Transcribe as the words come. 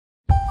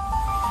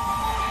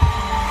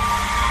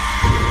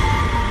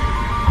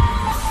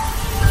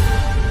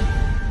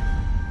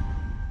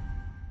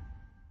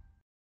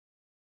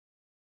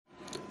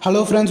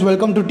Hello friends,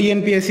 welcome to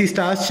TNPSC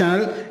Stars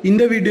channel.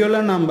 இந்த வீடியோல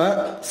நம்ம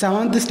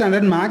 7th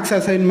standard max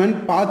assignment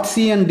part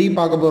C and D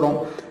பார்க்க போறோம்.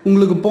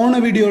 உங்களுக்கு போன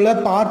வீடியோல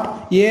part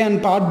A and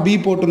part B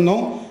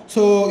போட்டுருந்தோம்.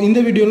 So இந்த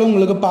வீடியோல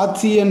உங்களுக்கு part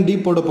C and D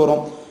போட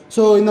போறோம்.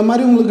 ஸோ இந்த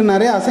மாதிரி உங்களுக்கு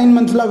நிறைய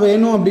அசைன்மெண்ட்ஸ்லாம்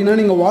வேணும் அப்படின்னா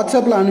நீங்கள்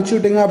வாட்ஸ்அப்பில் அனுப்பிச்சி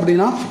விட்டீங்க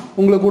அப்படின்னா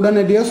உங்களுக்கு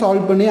உடனடியாக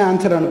சால்வ் பண்ணி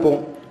ஆன்சர்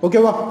அனுப்புவோம்.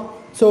 ஓகேவா?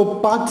 So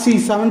part C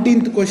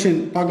 17th question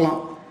பார்க்கலாம்.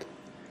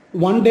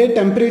 One day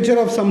temperature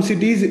of some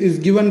cities is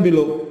given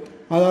below.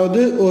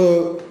 அதாவது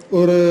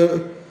ஒரு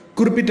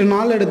குறிப்பிட்ட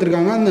நாள்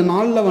எடுத்திருக்காங்க. அந்த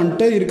நாளில்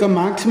வந்துட்டு இருக்க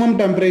maximum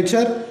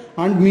temperature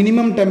and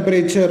minimum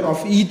temperature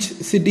of each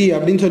city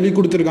அப்படின்னு சொல்லி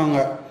கொடுத்துருக்காங்க.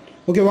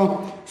 ஓகேவா?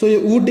 ஸோ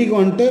ஊட்டிக்கு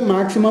வந்துட்டு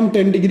maximum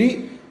 10 degree,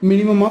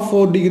 minimum of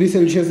 4 degree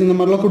Celsius இந்த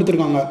மாதிரிலாம்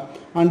கொடுத்துருக்காங்க.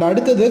 அண்ட்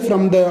அடுத்தது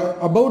from the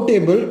above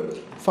table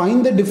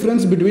find the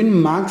difference between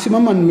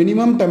maximum and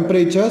minimum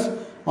temperatures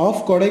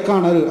of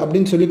Kodaikanal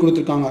அப்படின்னு சொல்லி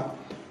கொடுத்துருக்காங்க.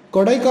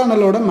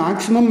 கொடைக்கானலோட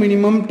மேக்ஸிமம்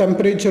மினிமம்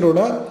டெம்பரேச்சரோட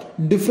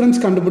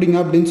டிஃப்ரென்ஸ் கண்டுபிடிங்க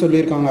அப்படின்னு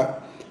சொல்லியிருக்காங்க.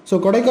 ஸோ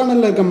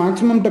கொடைக்கானலில் இருக்க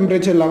maximum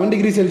temperature 11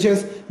 degree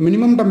Celsius,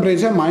 minimum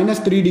temperature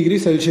 -3 degree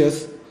Celsius.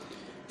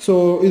 So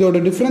இதோட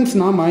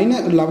டிஃப்ரென்ஸ்னா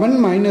 -11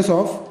 மைனஸ்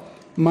ஆஃப்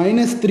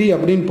 -3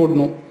 அப்படின்னு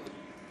போடணும்.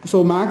 So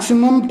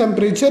maximum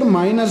temperature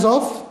minus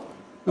of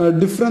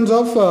difference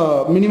of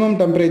minimum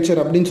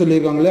temperature அப்படின்னு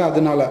சொல்லியிருக்காங்களே,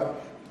 அதனால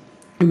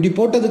இப்படி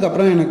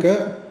போட்டதுக்கப்புறம் எனக்கு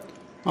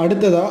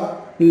அடுத்ததாக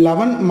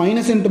 11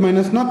 மைனஸ் இன்ட்டு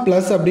மைனஸ்னால்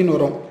ப்ளஸ் அப்படின்னு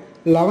வரும்.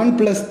 11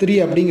 + 3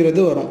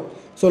 அப்படிங்கிறது வரும்.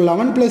 ஸோ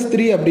 11 +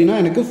 3 அப்படின்னா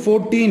எனக்கு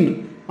 14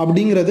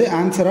 அப்படிங்கிறது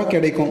ஆன்சராக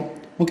கிடைக்கும்.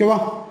 ஓகேவா?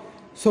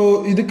 ஸோ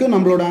இதுக்கு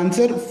நம்மளோட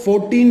answer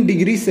 14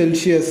 degree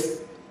Celsius.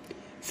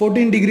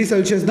 14 degree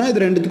Celsius தான்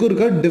இது ரெண்டுத்துக்கும்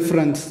இருக்க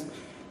difference.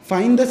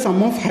 Find the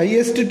some of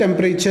highest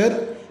temperature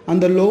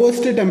and the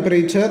lowest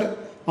temperature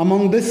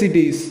among the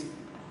cities.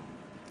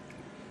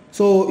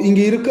 So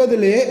இங்கே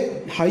இருக்கிறதுலே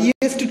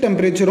ஹையஸ்ட்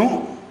டெம்பரேச்சரும்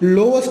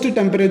லோவஸ்ட்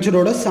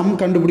டெம்பரேச்சரோட சம்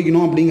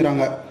கண்டுபிடிக்கணும்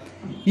அப்படிங்கிறாங்க.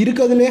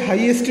 இருக்கிறதுலே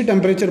ஹையஸ்ட்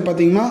டெம்பரேச்சர்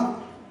பார்த்தீங்கன்னா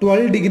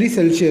 12 டிகிரி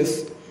செல்சியஸ்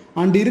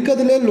அண்ட்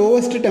இருக்கிறதுலே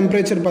லோவஸ்ட்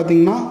டெம்பரேச்சர்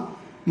பார்த்தீங்கன்னா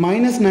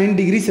 -9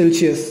 டிகிரி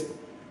செல்சியஸ்.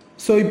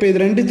 ஸோ இப்போ இது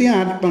ரெண்டுத்தையும்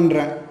ஆட்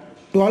பண்ணுறேன்.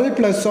 12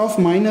 ப்ளஸ் ஆஃப்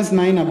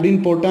 -9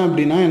 அப்படின்னு போட்டேன்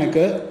அப்படின்னா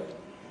எனக்கு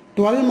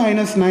 12 -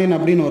 9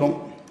 அப்படின்னு வரும்.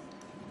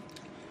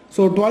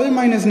 ஸோ 12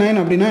 -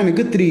 9 அப்படின்னா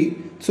எனக்கு 3.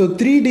 ஸோ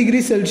 3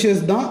 டிகிரி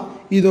செல்சியஸ் தான்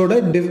இதோட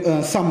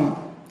சம்.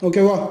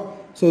 ஓகேவா?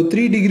 So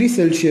 3 degree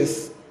Celsius.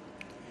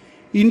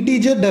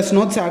 Integer does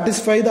not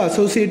satisfy the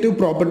associative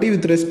property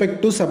with respect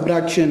to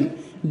subtraction.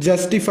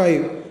 Justify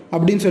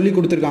அப்படின்னு சொல்லி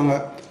கொடுத்துருக்காங்க.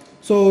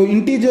 ஸோ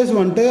இன்டீஜர்ஸ்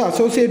வந்துட்டு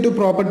அசோசியேட்டிவ்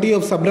ப்ராப்பர்ட்டி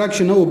ஆஃப்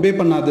சப்ராக்ஷனை ஒபே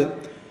பண்ணாது.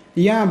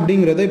 ஏன்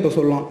அப்படிங்கிறத இப்போ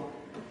சொல்லலாம்.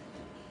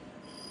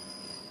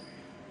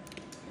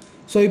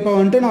 ஸோ இப்போ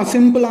வந்துட்டு நான்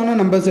சிம்பிளான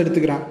நம்பர்ஸ்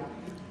எடுத்துக்கிறேன்.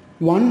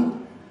 1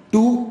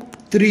 2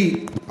 3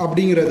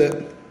 அப்படிங்கிறது.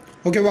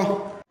 ஓகேவா?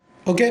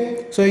 ஓகே.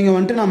 ஸோ இங்கே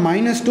வந்துட்டு நான்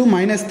 -2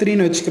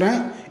 -3ன்னு வச்சுக்கிறேன்.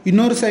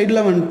 இன்னொரு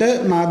சைடில் வந்துட்டு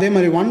நான் அதே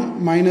மாதிரி 1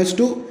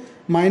 -2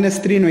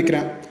 -3ன்னு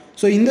வைக்கிறேன்.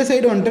 ஸோ இந்த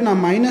சைடு வந்துட்டு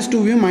நான்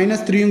 -2வையும்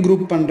 -3யும்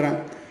குரூப் பண்ணுறேன்.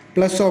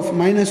 ப்ளஸ் ஆஃப்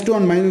 -2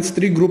 அண்ட்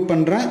 -3 குரூப்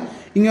பண்ணுறேன்.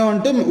 இங்கே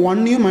வந்துட்டு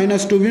 1யும்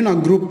 -2வையும்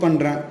நான் குரூப்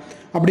பண்ணுறேன்.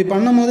 அப்படி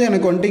பண்ணும்போது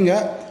எனக்கு வந்துட்டு இங்கே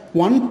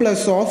 1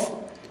 ப்ளஸ் ஆஃப்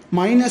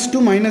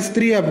 -2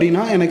 -3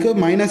 அப்படின்னா எனக்கு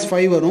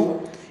 -5 வரும்.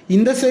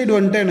 இந்த சைடு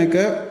வந்துட்டு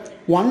எனக்கு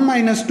 1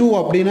 - 2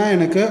 அப்படின்னா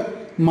எனக்கு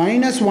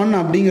 -1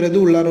 அப்படிங்கிறது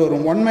உள்ளார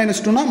வரும். 1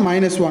 - 2னா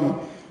 -1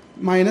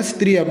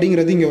 -3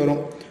 அப்படிங்கிறது இங்கே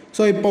வரும்.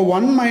 ஸோ இப்போ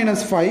 1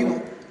 - 5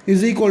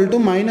 இஸ் ஈக்குவல் டு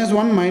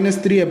 -1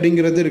 -3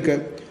 அப்படிங்கிறது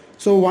இருக்குது.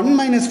 ஸோ 1 -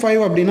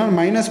 5 அப்படின்னா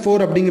 -4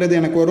 அப்படிங்கிறது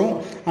எனக்கு வரும்.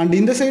 அண்ட்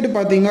இந்த சைடு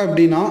பார்த்தீங்க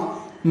அப்படின்னா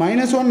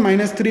 -1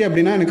 -3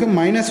 அப்படின்னா எனக்கு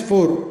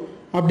 -4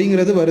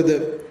 அப்படிங்கிறது வருது.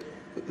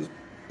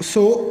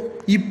 ஸோ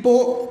இப்போ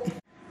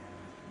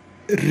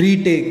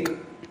ரீடேக்.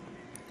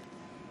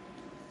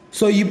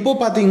 ஸோ இப்போ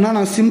பார்த்தீங்கன்னா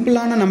நான்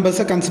சிம்பிளான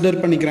நம்பர்ஸை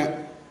கன்சிடர் பண்ணிக்கிறேன்.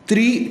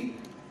 3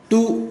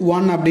 2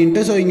 1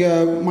 அப்படின்ட்டு. ஸோ இங்கே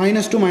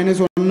 -2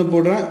 -1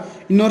 போடுறேன்.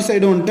 இன்னொரு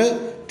சைடு வந்துட்டு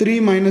 3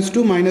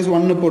 -2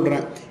 -1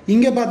 போடுறேன்.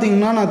 இங்கே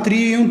பார்த்தீங்கன்னா நான்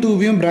 3யும்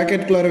 2வையும்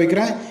ப்ராக்கெட்குள்ளார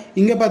வைக்கிறேன்.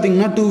 இங்கே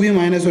பார்த்தீங்கன்னா 2வையும்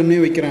 -1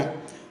 வைக்கிறேன்.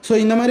 ஸோ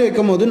இந்த மாதிரி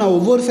வைக்கும் போது நான்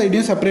ஒவ்வொரு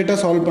சைடையும் செப்பரேட்டாக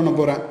சால்வ் பண்ண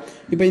போகிறேன்.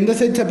 இப்போ இந்த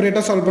சைடு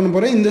செப்பரேட்டாக சால்வ் பண்ண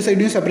போகிறேன், இந்த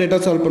சைடையும்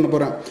செப்பரேட்டாக சால்வ் பண்ண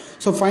போகிறேன்.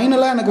 ஸோ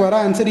ஃபைனலாக எனக்கு வர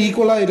ஆன்சர்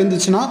ஈக்குவலாக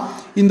இருந்துச்சுன்னா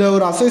இந்த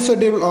ஒரு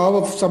அசோசியேட்டிவ் லா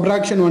ஆஃப்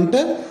சப்ராக்ஷன்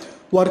வந்துட்டு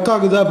ஒர்க்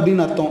ஆகுது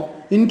அப்படின்னு அர்த்தம்.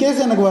 இன்கேஸ்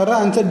எனக்கு வர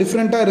ஆன்சர்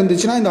டிஃப்ரெண்ட்டாக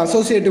இருந்துச்சுன்னா இந்த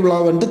அசோசியேட்டிவ் லா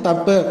வந்துட்டு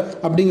தப்பு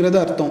அப்படிங்கிறது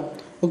அர்த்தம்.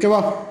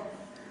 ஓகேவா?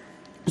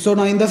 ஸோ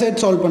நான் இந்த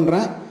சைட் சால்வ்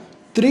பண்ணுறேன்.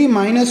 3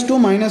 -2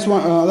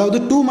 -1 அதாவது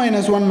 2 -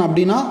 1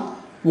 அப்படின்னா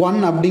 1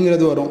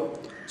 அப்படிங்கிறது வரும்.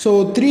 ஸோ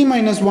 3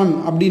 - 1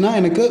 அப்படின்னா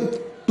எனக்கு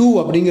 2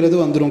 அப்படிங்கிறது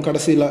வந்துடும்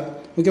கடைசியில்.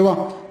 ஓகேவா?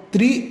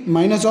 3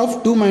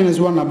 - 2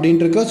 -1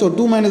 அப்படின்ட்டு இருக்கு. ஸோ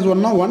 2 -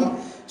 1னா 1.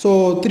 ஸோ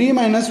 3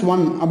 -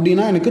 1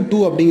 அப்படின்னா எனக்கு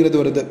 2 அப்படிங்கிறது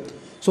வருது.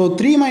 ஸோ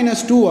 3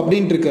 - 2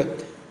 அப்படின்ட்டு இருக்கு.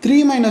 3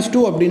 -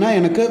 2 அப்படின்னா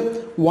எனக்கு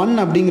 1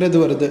 அப்படிங்கிறது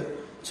வருது.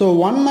 ஸோ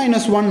 1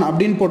 - 1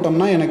 அப்படின்னு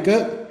போட்டோம்னா எனக்கு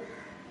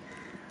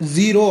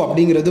 0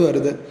 அப்படிங்கிறது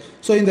வருது.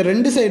 ஸோ இந்த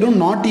ரெண்டு சைடும்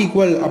நாட்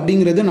ஈக்குவல்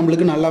அப்படிங்கிறது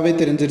நம்மளுக்கு நல்லாவே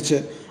தெரிஞ்சிருச்சு.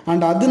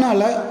 அண்ட்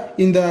அதனால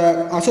இந்த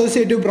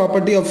அசோசியேட்டிவ்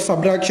ப்ராப்பர்ட்டி ஆஃப்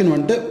சப்ராக்ஷன்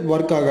வந்துட்டு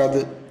ஒர்க்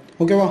ஆகாது.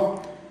 ஓகேவா?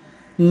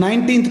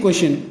 19th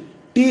question.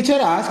 Teacher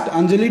asked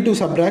Anjali to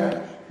subtract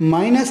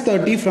minus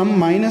 30 from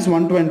minus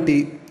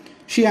 120.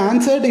 She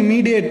answered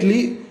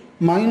immediately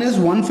minus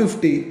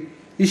 150.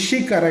 Is she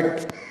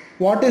correct?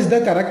 What is the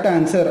correct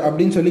answer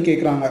அப்படின்னு சொல்லி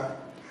கேட்குறாங்க.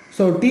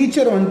 ஸோ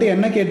டீச்சர் வந்துட்டு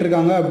என்ன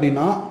கேட்டிருக்காங்க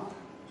அப்படின்னா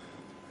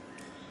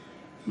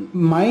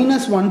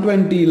minus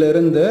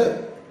 120லேருந்து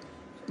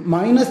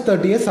மைனஸ்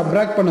 30யை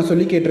சப்ராக்ட் பண்ண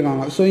சொல்லி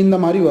கேட்டிருக்காங்க. ஸோ இந்த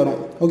மாதிரி வரும்.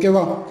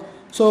 ஓகேவா?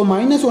 ஸோ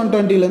மைனஸ்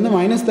 120லேருந்து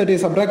மைனஸ் 30யை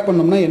சப்ராக்ட்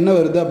பண்ணோம்னா என்ன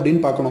வருது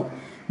அப்படின்னு பார்க்கணும்.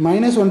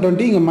 மைனஸ்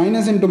 120 இங்கே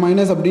மைனஸ் இன்ட்டு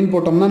மைனஸ் அப்படின்னு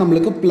போட்டோம்னா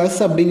நம்மளுக்கு ப்ளஸ்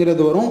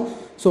அப்படிங்கிறது வரும்.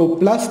 ஸோ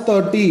ப்ளஸ்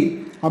 30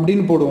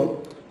 அப்படின்னு போடுவோம்.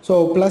 ஸோ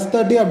ப்ளஸ்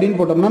 30 அப்படின்னு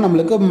போட்டோம்னா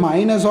நம்மளுக்கு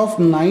மைனஸ் ஆஃப்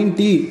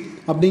 90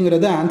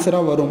 அப்படிங்கிறது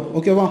ஆன்சராக வரும்.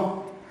 ஓகேவா?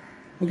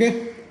 ஓகே.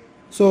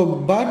 ஸோ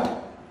பட்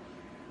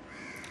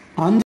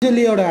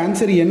அஞ்சலியோட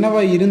ஆன்சர்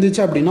என்னவா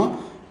இருந்துச்சு அப்படின்னா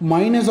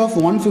மைனஸ் ஆஃப்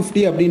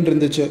 150 அப்படின்னு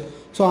இருந்துச்சு.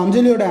 ஸோ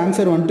அஞ்சலியோட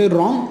ஆன்சர் வந்துட்டு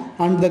ராங்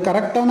அண்ட் த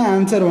கரெக்டான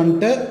ஆன்சர்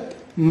வந்துட்டு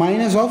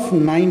மைனஸ் ஆஃப்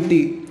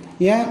 90.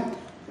 ஏன்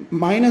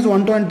மைனஸ்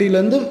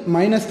 120லேருந்து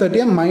மைனஸ்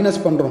 30யை மைனஸ்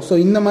பண்ணுறோம். ஸோ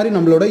இந்த மாதிரி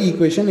நம்மளோட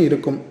ஈக்குவேஷன்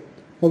இருக்கும்.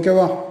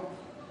 ஓகேவா?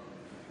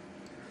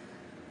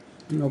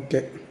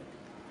 Okay.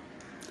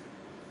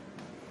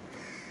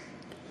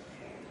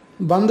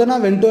 Vandana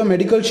went to a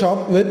medical shop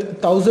with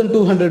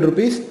 1200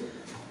 rupees.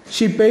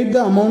 She paid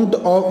the amount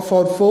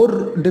for 4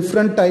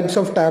 different types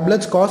of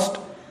tablets cost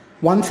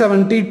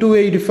 170,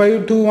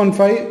 285,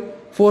 215,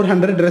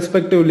 400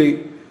 respectively.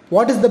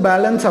 What is the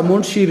balance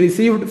amount she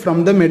received from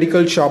the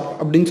medical shop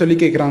அப்படின்னு சொல்லி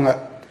கேட்குறாங்க.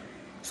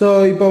 So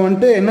இப்போ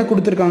வந்துட்டு என்ன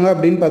கொடுத்துருக்காங்க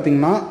அப்படின்னு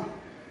பார்த்தீங்கன்னா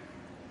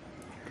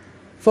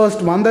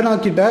first வந்தனா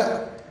கிட்ட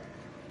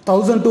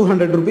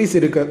 1200 rupees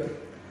இருக்குது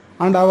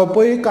அண்ட் அவள்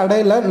போய்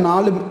கடையில்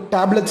 4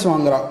 டேப்லெட்ஸ்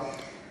வாங்குறா.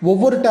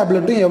 ஒவ்வொரு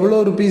டேப்லெட்டும் எவ்வளோ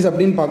ருபீஸ்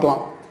அப்படின்னு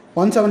பார்க்கலாம்.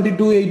 170,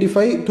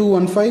 285,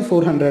 215,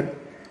 400.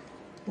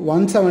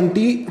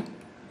 170,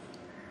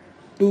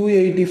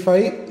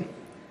 285,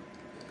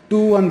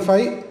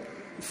 215,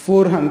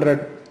 400.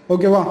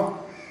 ஓகேவா?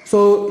 ஸோ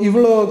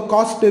இவ்வளோ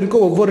காஸ்ட்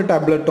இருக்குது ஒவ்வொரு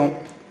டேப்லெட்டும்.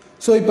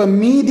 ஸோ இப்போ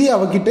மீதி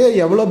அவகிட்ட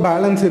எவ்வளோ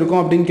பேலன்ஸ்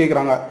இருக்கும் அப்படின்னு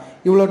கேட்குறாங்க.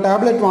 இவ்வளோ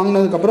டேப்லெட்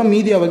வாங்கினதுக்கப்புறம்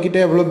மீதி அவகிட்ட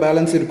எவ்வளோ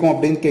பேலன்ஸ் இருக்கும்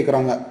அப்படின்னு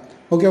கேட்குறாங்க.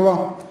 ஓகேவா?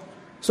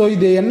 ஸோ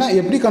இது என்ன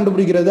எப்படி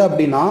கண்டுபிடிக்கிறது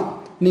அப்படின்னா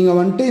நீங்கள்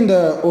வந்துட்டு இந்த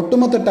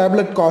ஒட்டுமொத்த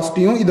டேப்லெட்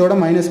காஸ்ட்டையும் இதோட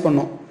மைனஸ்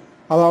பண்ணும்.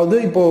 அதாவது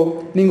இப்போது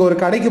நீங்கள் ஒரு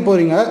கடைக்கு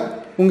போகிறீங்க,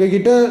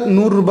 உங்ககிட்ட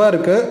 100 ரூபாய்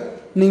இருக்குது,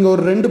 நீங்கள்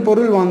ஒரு 2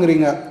 பொருள்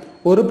வாங்குறீங்க.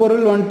 ஒரு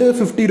பொருள் வந்துட்டு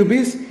 50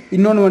 rupees,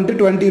 இன்னொன்று வந்துட்டு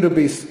 20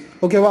 rupees.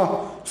 ஓகேவா?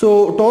 ஸோ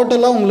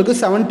டோட்டலாக உங்களுக்கு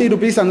 70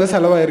 rupees அங்கே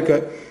செலவாயிருக்கு.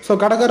 ஸோ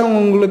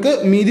கடைக்காரவங்க உங்களுக்கு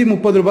மீதி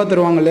 30 ரூபாய்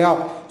தருவாங்க இல்லையா?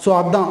 ஸோ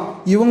அதுதான்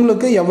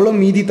இவங்களுக்கு எவ்வளோ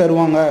மீதி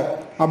தருவாங்க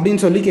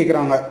அப்படின்னு சொல்லி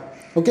கேட்குறாங்க.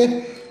 ஓகே.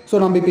 ஸோ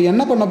நம்ம இப்போ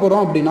என்ன பண்ண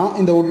போகிறோம் அப்படின்னா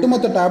இந்த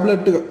ஒட்டுமொத்த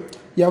டேப்லெட்டு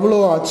எவ்வளோ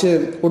ஆச்சு,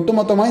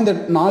 ஒட்டுமொத்தமாக இந்த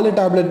 4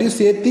 டேப்லெட்டையும்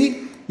சேர்த்து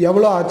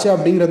எவ்வளோ ஆச்சு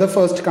அப்படிங்கிறத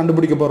ஃபர்ஸ்ட்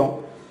கண்டுபிடிக்க போகிறோம்.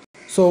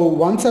 ஸோ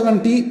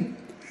 170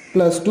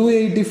 +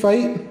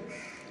 285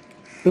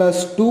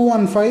 +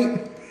 215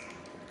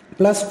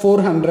 +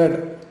 400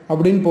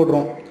 அப்படின்னு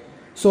போடுறோம்.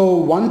 So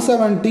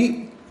 170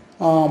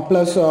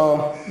 plus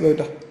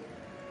wait.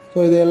 ஸோ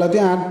இது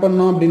எல்லாத்தையும் ஆட்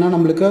பண்ணோம் அப்படின்னா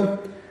நம்மளுக்கு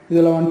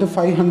இதில் வந்துட்டு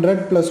 500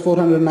 +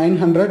 400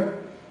 900,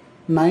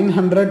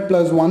 900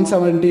 +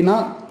 170னா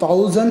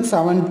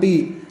 1070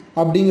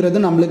 அப்படிங்கிறது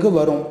நம்மளுக்கு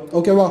வரும்.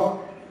 ஓகேவா?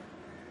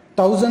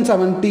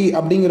 1070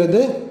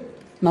 அப்படிங்கிறது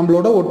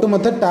நம்மளோட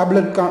ஒட்டுமொத்த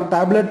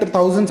டேப்லெட்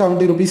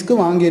 1070 rupeesக்கு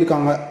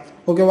வாங்கியிருக்காங்க.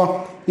 ஓகேவா?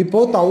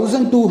 இப்போது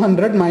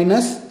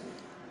 1200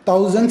 -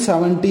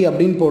 1070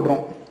 அப்படின்னு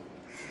போடுறோம்.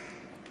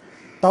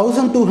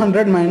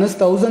 1200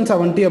 -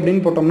 1070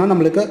 அப்படின்னு போட்டோம்னா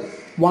நம்மளுக்கு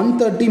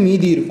 130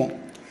 மீதி இருக்கும்.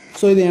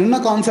 ஸோ இது என்ன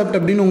கான்செப்ட்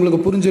அப்படின்னு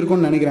உங்களுக்கு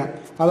புரிஞ்சிருக்கும்னு நினைக்கிறேன்.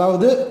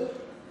 அதாவது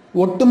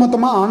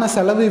ஒட்டுமொத்தமாக ஆன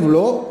செலவு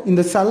இவ்வளோ,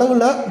 இந்த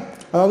செலவில்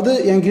அதாவது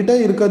என்கிட்ட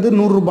இருக்கிறது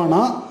 100 ரூபானா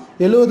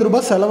 70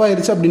 ரூபாய்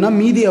செலவாயிருச்சு அப்படின்னா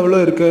மீதி எவ்வளோ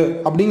இருக்குது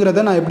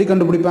அப்படிங்கிறத நான் எப்படி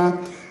கண்டுபிடிப்பேன்?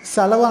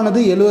 செலவானது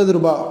 70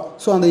 ரூபாய்.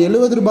 ஸோ அந்த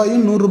 70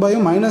 ரூபாயும் 100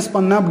 ரூபாயும் மைனஸ்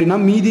பண்ணேன் அப்படின்னா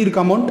மீதி இருக்க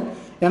அமௌண்ட்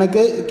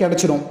எனக்கு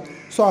கிடச்சிரும்.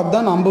 ஸோ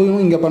அதுதான்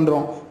நம்மவும் இங்கே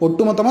பண்ணுறோம்.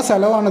 ஒட்டுமொத்தமாக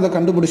செலவானதை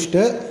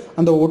கண்டுபிடிச்சிட்டு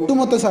அந்த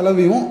ஒட்டுமொத்த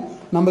செலவையும்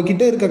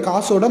நம்மக்கிட்ட இருக்க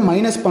காசோட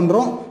மைனஸ்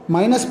பண்ணுறோம்.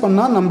 மைனஸ்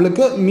பண்ணால்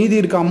நம்மளுக்கு மீதி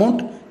இருக்க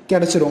அமௌண்ட்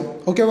கிடச்சிரும்.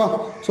 ஓகேவா?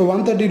 ஸோ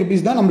 130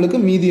 rupees தான் நம்மளுக்கு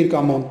மீதி இருக்க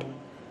amount.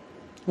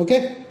 Okay.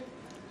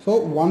 So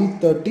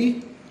 130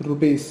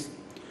 rupees.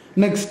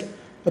 Next,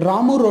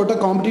 Ramu wrote a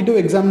competitive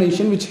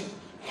examination which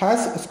has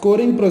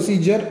scoring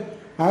procedure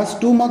as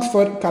 2 marks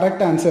for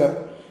correct answer,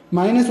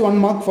 -1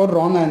 mark for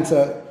wrong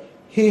answer.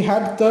 He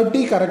had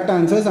 30 correct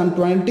answers and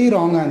 20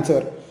 wrong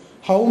answer.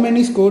 How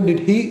many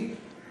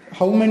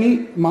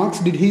marks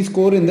did he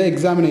score in the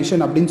examination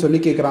அப்படின்னு சொல்லி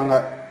கேட்குறாங்க.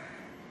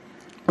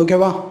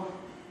 ஓகேவா?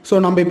 So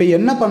நம்ம இப்போ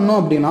என்ன பண்ணோம்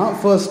அப்படின்னா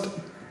first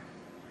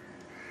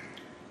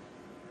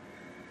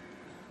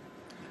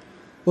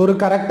ஒரு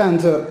correct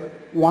answer,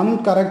 1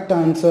 correct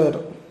answer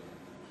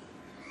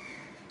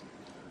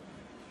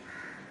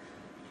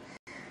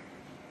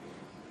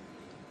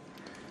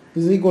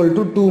is equal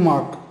to 2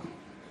 mark.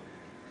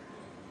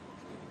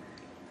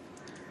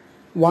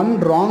 1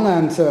 wrong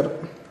answer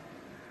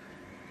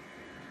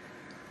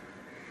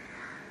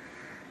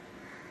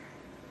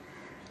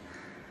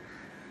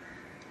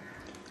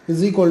is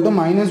equal to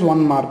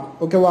 -1 mark.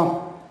 ஓகேவா?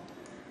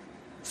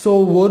 ஸோ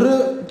ஒரு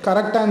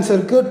கரெக்ட்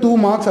ஆன்சருக்கு 2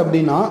 மார்க்ஸ்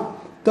அப்படின்னா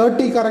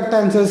 30 கரெக்ட்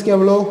ஆன்சர்ஸ்க்கு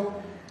எவ்வளோ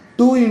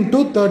 2 into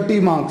 30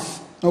 மார்க்ஸ்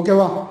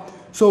ஓகேவா.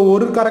 ஸோ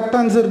ஒரு கரெக்ட்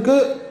ஆன்சருக்கு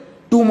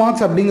 2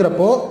 மார்க்ஸ்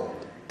அப்படிங்கிறப்போ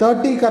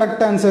 30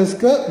 கரெக்ட்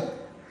ஆன்சர்ஸ்க்கு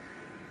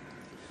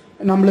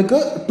நம்மளுக்கு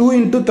 2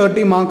 into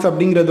 30 மார்க்ஸ்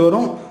அப்படிங்கிறது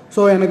வரும்.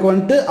 ஸோ எனக்கு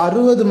வந்துட்டு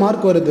 60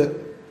 மார்க் வருது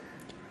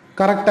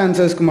கரெக்ட்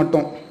ஆன்சர்ஸ்க்கு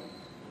மட்டும்.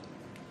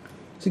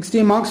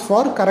 60 மார்க்ஸ்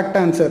ஃபார் கரெக்ட்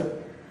ஆன்சர்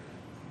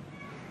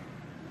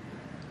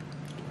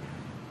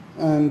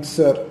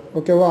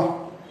ஓகேவா.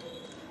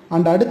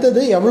 அண்ட்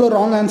அடுத்தது எவ்வளோ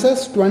ராங்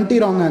ஆன்சர்ஸ் 20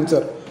 ராங்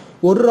ஆன்சர்.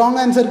 ஒரு ராங்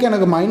ஆன்சருக்கு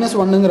எனக்கு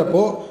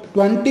 -1ங்கிறப்போ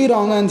 20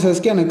 ராங்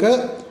ஆன்சர்ஸ்க்கு எனக்கு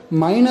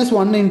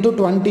 -1 into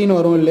 20ன்னு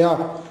வரும் இல்லையா.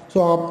 ஸோ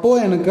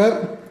அப்போது எனக்கு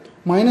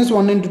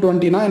 -1 into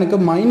 20னா எனக்கு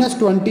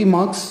 -20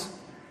 மார்க்ஸ்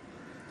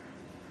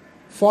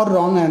ஃபார்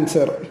ராங்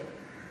ஆன்சர்.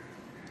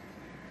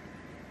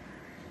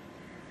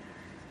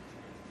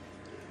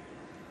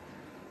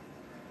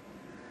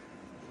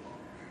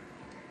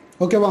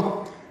 ஓகேவா.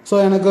 ஸோ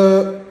எனக்கு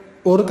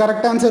ஒரு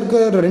கரெக்ட் ஆன்சருக்கு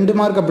 2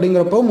 மார்க்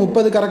அப்படிங்கிறப்போ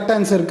 30 கரெக்ட்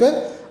ஆன்சருக்கு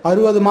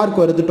 60 மார்க்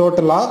வருது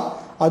டோட்டலாக.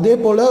 அதே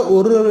போல்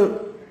ஒரு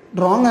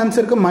ராங்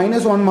ஆன்சருக்கு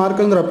 -1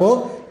 மார்க்குங்கிறப்போ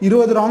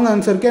 20 ராங்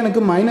ஆன்சருக்கு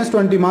எனக்கு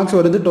 -20 மார்க்ஸ்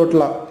வருது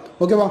டோட்டலாக.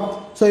 ஓகேவா.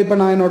 ஸோ இப்போ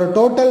நான் என்னோட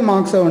டோட்டல்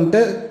மார்க்ஸை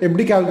வந்துட்டு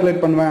எப்படி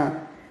கால்குலேட் பண்ணுவேன்,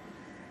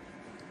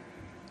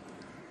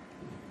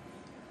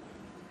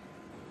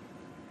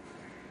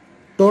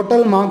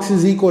 total marks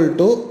is equal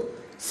to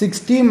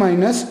 60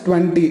 -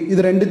 20.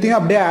 இது ரெண்டுத்தையும்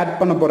அப்படியே ஆட்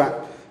பண்ண போகிறேன்.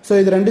 ஸோ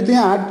இது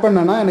ரெண்டுத்தையும் ஆட்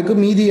பண்ணனா எனக்கு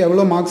மீதி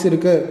எவ்வளோ மார்க்ஸ்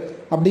இருக்குது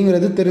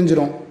அப்படிங்கிறது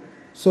தெரிஞ்சிடும்.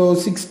 ஸோ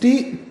 60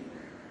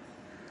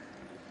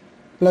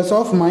 ப்ளஸ்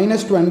ஆஃப்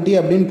 -20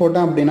 அப்படின்னு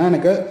போட்டேன் அப்படின்னா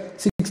எனக்கு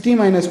 60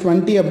 -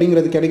 20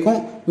 அப்படிங்கிறது கிடைக்கும்,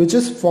 விச்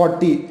இஸ்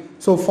 40.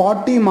 ஸோ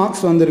 40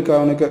 மார்க்ஸ் வந்திருக்கு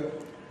அவனுக்கு.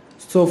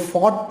 ஸோ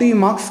 40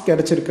 மார்க்ஸ்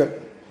கிடைச்சிருக்கு.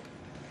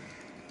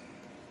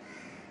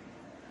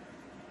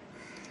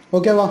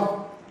 ஓகேவா.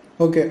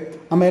 ஓகே,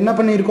 நம்ம என்ன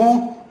பண்ணியிருக்கோம்,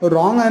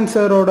 ராங்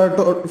ஆன்சரோட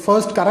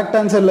ஃபர்ஸ்ட் கரெக்ட்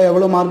ஆன்சரில்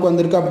எவ்வளோ மார்க்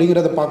வந்திருக்கு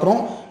அப்படிங்கிறத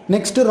பார்க்குறோம்.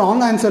 நெக்ஸ்ட்டு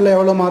ராங் ஆன்சரில்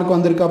எவ்வளோ மார்க்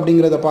வந்திருக்கு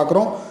அப்படிங்கிறத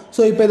பார்க்குறோம்.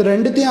 ஸோ இப்போ இது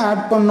ரெண்டுத்தையும்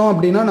ஆட் பண்ணோம்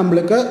அப்படின்னா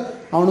நம்மளுக்கு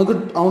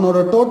அவனோட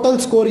டோட்டல்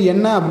ஸ்கோர்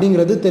என்ன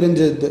அப்படிங்கிறது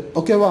தெரிஞ்சிடுது.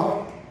 ஓகேவா.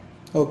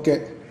 Okay,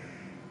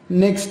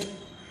 next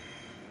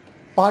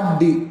part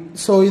D.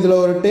 So இதில்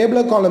ஒரு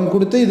டேபிள் காலம்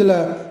கொடுத்து இதில்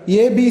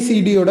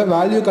ஏபிசிடியோட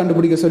வேல்யூ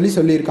கண்டுபிடிக்க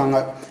சொல்லியிருக்காங்க.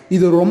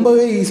 இது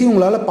ரொம்பவே ஈஸி,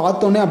 உங்களால்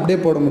பார்த்தோன்னே அப்படியே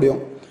போட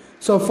முடியும்.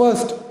 ஸோ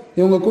ஃபர்ஸ்ட்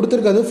இவங்க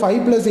கொடுத்துருக்கிறது 5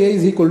 + a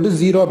 =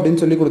 0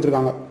 அப்படின்னு சொல்லி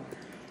கொடுத்துருக்காங்க.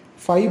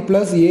 5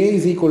 + a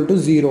 =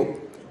 0.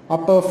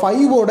 அப்போ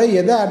 5ஓட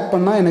எதை ஆட்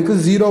பண்ணால் எனக்கு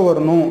 0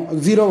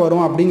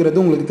 வரும் அப்படிங்கிறது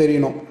உங்களுக்கு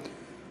தெரியணும்.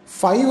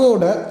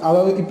 5ஓட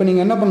அதாவது இப்போ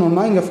நீங்கள் என்ன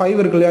பண்ணணும்னா, இங்கே 5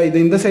 இருக்கு இல்லையா, இது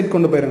இந்த சைட்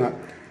கொண்டு போயிருங்க.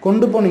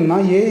 கொண்டு போனீங்கன்னா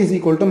a =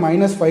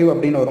 -5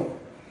 அப்படின்னு வரும்.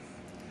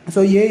 ஸோ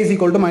a =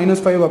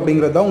 -5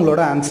 அப்படிங்கிறது தான்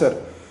உங்களோட ஆன்சர்.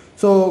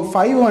 ஸோ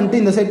 5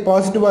 வந்துட்டு இந்த சைட்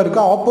பாசிட்டிவாக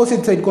இருக்குது,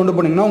 ஆப்போசிட் சைட் கொண்டு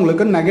போனீங்கன்னா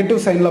உங்களுக்கு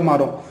நெகட்டிவ் சைனில்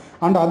மாறும்.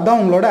 அண்ட் அதுதான்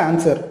உங்களோட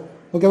ஆன்சர்.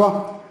 ஓகேவா.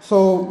 ஸோ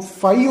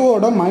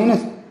 5ஓட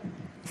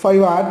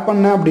 -5 ஆட்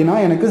பண்ணேன் அப்படின்னா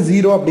எனக்கு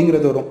 0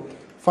 அப்படிங்கிறது வரும்.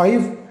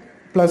 5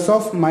 ப்ளஸ்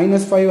ஆஃப்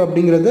 -5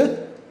 அப்படிங்கிறது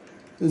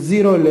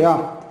 0 இல்லையா,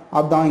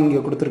 அதுதான்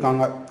இங்கே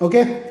கொடுத்துருக்காங்க.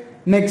 Okay,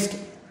 next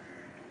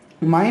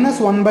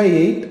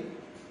 -1/8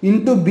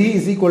 into b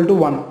 =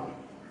 1.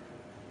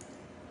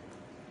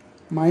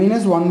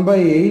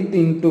 -1/8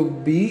 into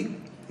b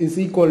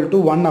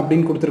 = 1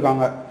 அப்படின்னு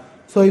கொடுத்துருக்காங்க.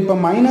 ஸோ இப்போ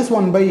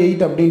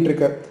 -1/8 அப்படின்ட்டு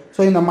இருக்கு.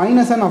 ஸோ இந்த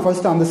மைனஸை நான்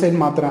ஃபர்ஸ்ட் அந்த சைடு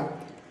மாற்றுறேன்.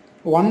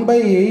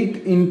 1/8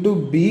 into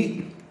b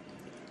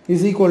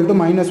 =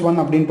 -1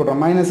 அப்படின்னு போடுறேன்.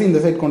 மைனஸ் இந்த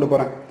சைட் கொண்டு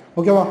போகிறேன்.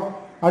 ஓகேவா.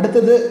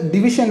 அடுத்தது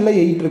டிவிஷனில்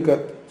 8 இருக்கு.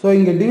 ஸோ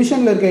இங்கே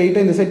டிவிஷனில் இருக்க 8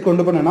 இந்த சைட்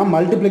கொண்டு போனேன்னா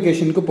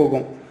மல்டிப்ளிகேஷனுக்கு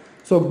போகும்.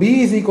 ஸோ b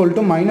 =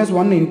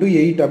 -1 into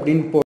 8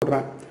 அப்படின்னு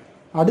போடுறேன்.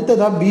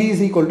 அடுத்ததாக b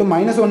 =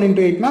 -1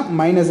 into 8னா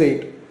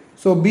 -8.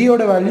 ஸோ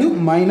பியோட வேல்யூ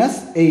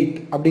 -8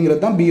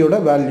 அப்படிங்கிறது தான் பியோட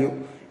வேல்யூ.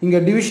 இங்கே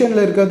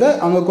டிவிஷனில் இருக்கிறத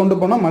அங்கே கொண்டு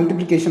போனால்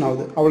மல்டிப்ளிகேஷன்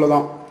ஆகுது,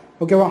 அவ்வளோதான்.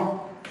 ஓகேவா.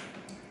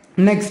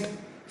 நெக்ஸ்ட்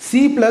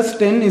c +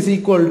 10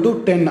 =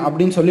 10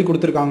 அப்படின்னு சொல்லி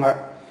கொடுத்துருக்காங்க.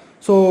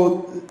 ஸோ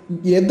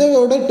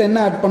எதோட 10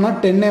 ஆட் பண்ணால்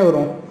 10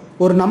 வரும்,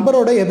 ஒரு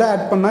நம்பரோட எதை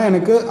ஆட் பண்ணால்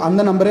எனக்கு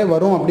அந்த நம்பரே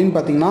வரும் அப்படின்னு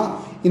பார்த்தீங்கன்னா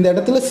இந்த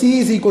இடத்துல c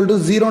 =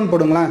 0ன்னு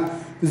போடுங்களேன்.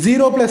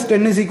 0 +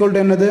 10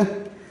 = என்னது,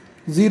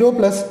 0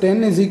 +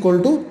 10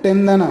 =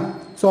 10 தானே.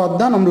 ஸோ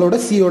அதுதான் நம்மளோட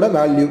சியோட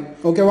வேல்யூ.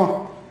 ஓகேவா.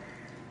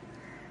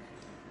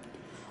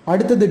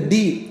 அடுத்தது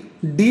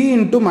d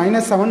into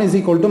 -7 =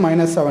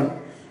 -7.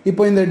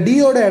 இப்போ இந்த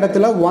டியோட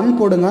இடத்துல 1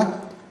 போடுங்க.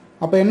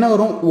 அப்போ என்ன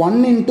வரும், 1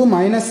 into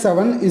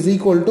 -7 =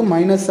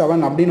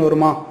 -7 அப்படின்னு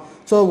வருமா.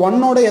 ஸோ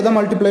 1ஓட எதை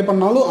மல்டிப்ளை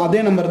பண்ணாலும் அதே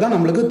நம்பர் தான்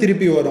நம்மளுக்கு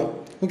திருப்பி வரும்.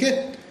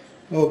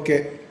 ஓகே.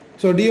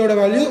 So டியோட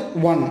value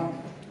 1.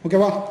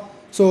 ஓகேவா.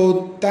 ஸோ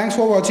தேங்க்ஸ்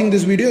ஃபார் வாட்சிங்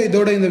திஸ் வீடியோ.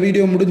 இதோட இந்த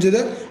வீடியோ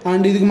முடிஞ்சுது.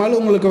 அண்ட் இதுக்கு மேலே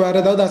உங்களுக்கு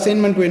வேறு ஏதாவது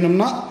அசைன்மெண்ட்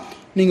வேணும்னா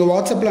நீங்கள்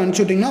வாட்ஸ்அப்பில்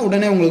அனுப்பிச்சுட்டிங்கன்னா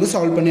உடனே உங்களுக்கு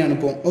சால்வ் பண்ணி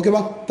அனுப்புவோம்.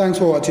 ஓகேவா. தேங்க்ஸ்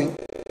ஃபார் வாட்சிங்.